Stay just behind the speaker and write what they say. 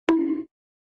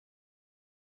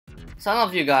Some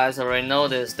of you guys already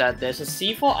noticed that there's a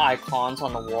C4 icons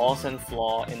on the walls and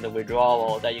floor in the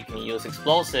Withdrawal that you can use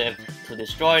explosive to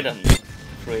destroy them,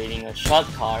 creating a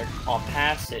shortcut or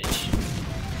passage.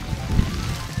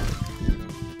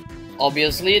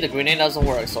 Obviously, the grenade doesn't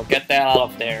work, so get that out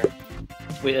of there.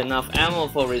 With enough ammo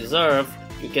for reserve,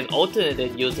 you can alternate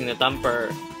it using the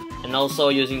dumper, and also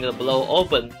using the blow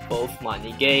open both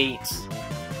money gates.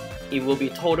 It will be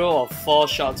a total of 4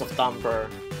 shots of dumper.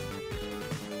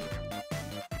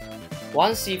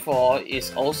 One C4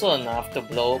 is also enough to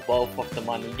blow both of the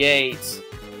money gates.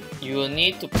 You will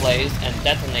need to place and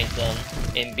detonate them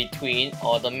in between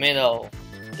or the middle.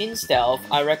 In stealth,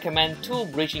 I recommend 2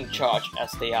 breaching charge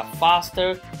as they are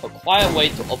faster, a quiet way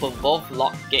to open both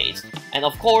locked gates, and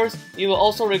of course, you will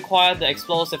also require the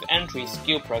explosive entry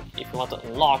skill perk if you want to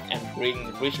unlock and bring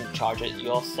the breaching charge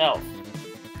yourself.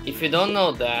 If you don't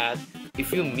know that,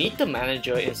 if you meet the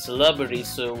manager in celebrity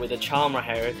suit with a charmer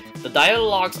hair, the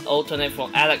dialogues alternate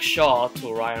from Alex Shaw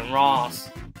to Ryan Ross.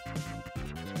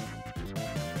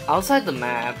 Outside the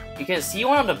map, you can see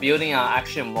one of the buildings are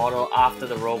actually modeled after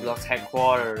the Roblox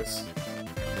headquarters.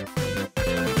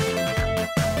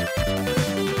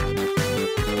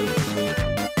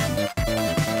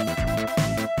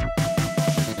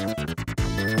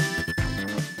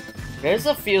 There's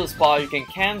a field spot you can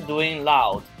camp doing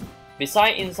loud.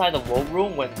 Besides inside the vault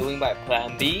room when doing by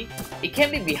plan B, it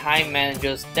can be behind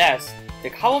manager's desk. The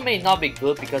cover may not be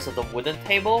good because of the wooden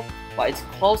table, but it's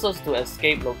closest to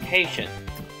escape location.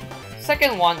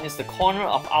 Second one is the corner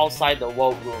of outside the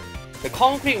vault room. The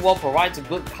concrete wall provides a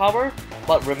good cover,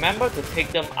 but remember to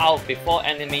take them out before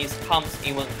enemies comes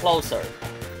even closer.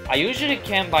 I usually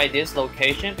camp by this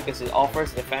location because it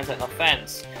offers defense and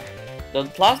offense. The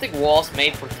plastic walls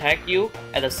may protect you,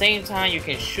 at the same time you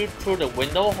can shoot through the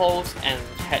window holes and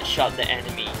headshot the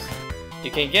enemies.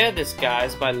 You can get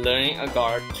disguised by luring a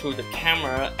guard through the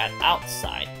camera at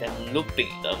outside, then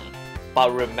looping them.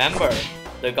 But remember,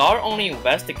 the guard only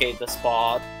investigates the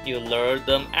spot you lure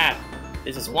them at.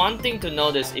 This is one thing to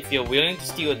notice if you're willing to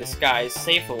steal a disguise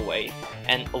safer way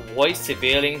and avoid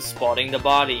civilians spotting the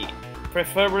body,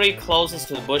 preferably closest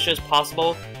to the bushes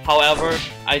possible. However,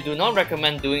 I do not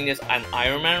recommend doing this an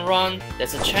Iron Man run.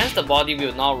 There's a chance the body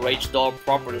will not rage door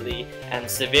properly and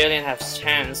civilians have a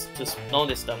chance to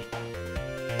notice them.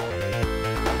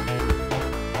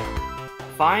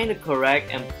 Find the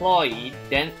correct employee,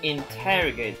 then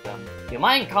interrogate them. You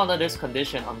might encounter this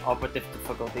condition on Operative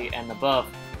difficulty and above.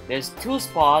 There's 2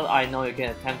 spots I know you can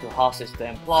attempt to hostage the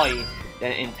employee,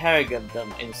 then interrogate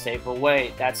them in a safer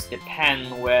way. That's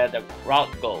depend where the route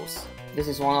goes. This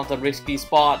is one of the risky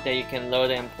spots that you can lure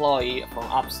the employee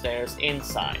from upstairs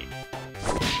inside.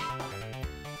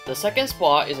 The second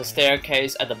spot is a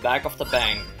staircase at the back of the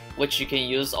bank, which you can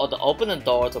use or to open the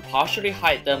door to partially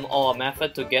hide them or a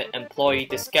method to get employee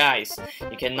disguise.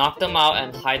 You can knock them out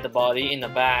and hide the body in the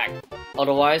back.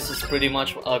 Otherwise, it's pretty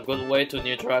much a good way to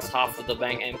neutralize half of the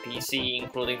bank NPC,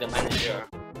 including the manager.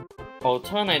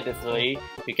 Alternatively,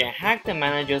 you can hack the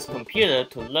manager's computer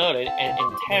to load it and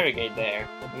interrogate there.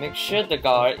 Make sure the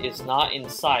guard is not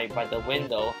inside by the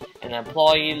window and the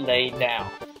employee lay down.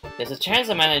 There's a chance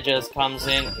the manager comes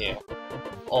in here.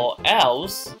 Or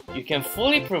else, you can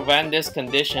fully prevent this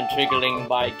condition triggering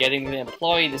by getting the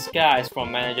employee disguise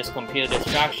from manager's computer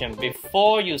distraction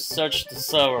before you search the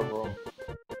server room.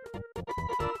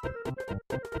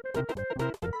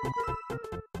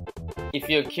 If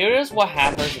you're curious what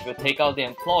happens if you take out the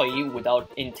employee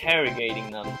without interrogating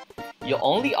them, your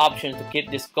only option to keep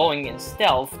this going in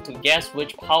stealth to guess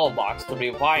which power box to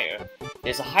rewire.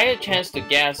 There's a higher chance to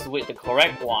guess with the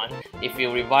correct one if you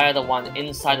rewire the one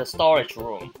inside the storage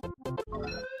room.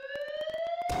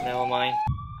 Never mind.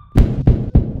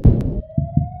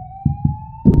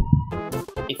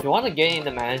 If you want to get in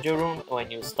the manager room when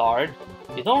you start,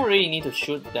 you don't really need to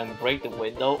shoot them, break the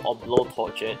window, or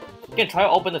blowtorch it. You can try to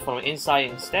open it from the inside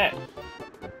instead.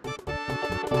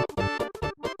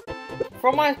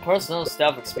 From my personal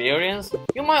stealth experience,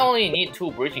 you might only need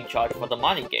 2 breaching charge for the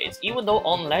money gates, even though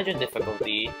on legend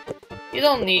difficulty, you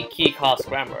don't need keycard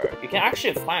scrambler. You can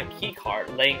actually find a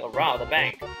keycard laying around the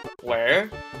bank, where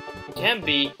it can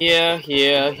be here,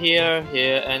 here, here,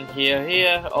 here, and here,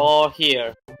 here, or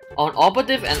here. On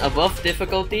Operative and above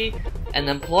difficulty, an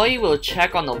employee will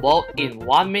check on the vault in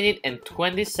 1 minute and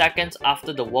 20 seconds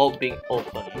after the vault being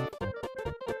opened.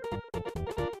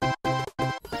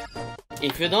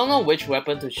 If you don't know which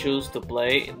weapon to choose to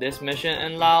play this mission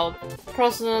in Loud,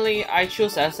 personally I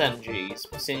choose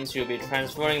SMGs since you'll be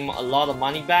transferring a lot of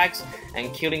money bags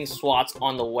and killing SWATs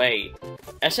on the way.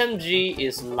 SMG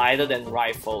is lighter than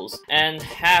rifles and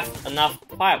have enough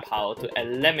firepower to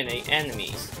eliminate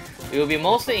enemies. You will be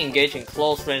mostly engaged in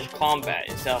close range combat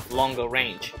instead of longer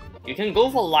range. You can go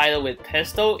for lighter with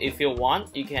pistol if you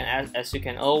want, as you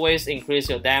can always increase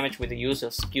your damage with the use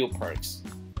of skill perks.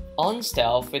 On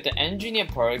stealth, with the engineer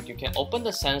perk, you can open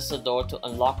the sensor door to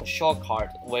unlock a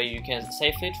shortcut where you can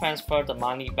safely transfer the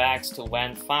money bags to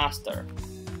vent faster.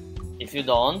 If you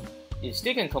don't, you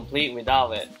still can complete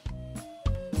without it.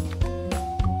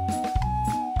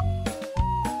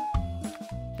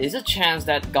 There's a chance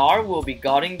that guard will be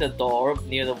guarding the door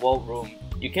near the vault room.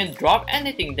 You can drop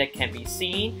anything that can be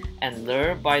seen and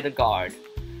lured by the guard.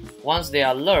 Once they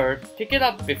are lured, pick it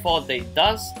up before they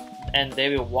does and they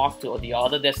will walk to the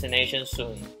other destination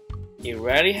soon. It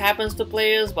rarely happens to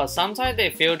players, but sometimes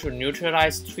they fail to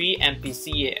neutralize 3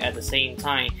 NPC at the same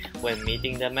time when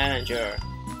meeting the manager.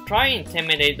 Try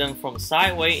intimidate them from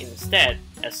sideways instead.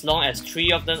 As long as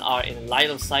 3 of them are in line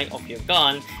of sight of your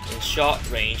gun in short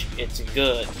range, it's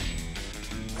good.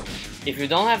 If you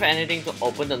don't have anything to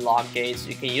open the lock gates,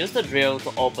 you can use the drill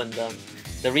to open them.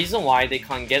 The reason why they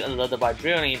can't get alerted by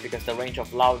drilling is because the range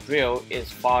of loud drill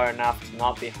is far enough to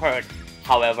not be heard.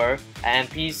 However, an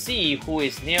NPC who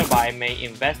is nearby may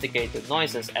investigate the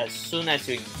noises as soon as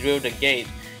you drill the gate.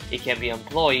 It can be an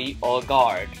employee or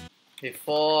guard.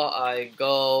 Before I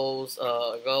go,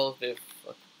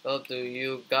 do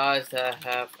you guys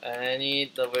have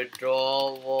any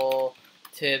withdrawal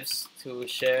tips to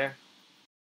share?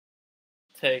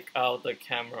 Take out the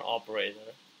camera operator.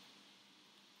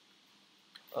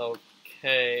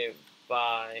 Okay,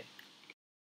 bye.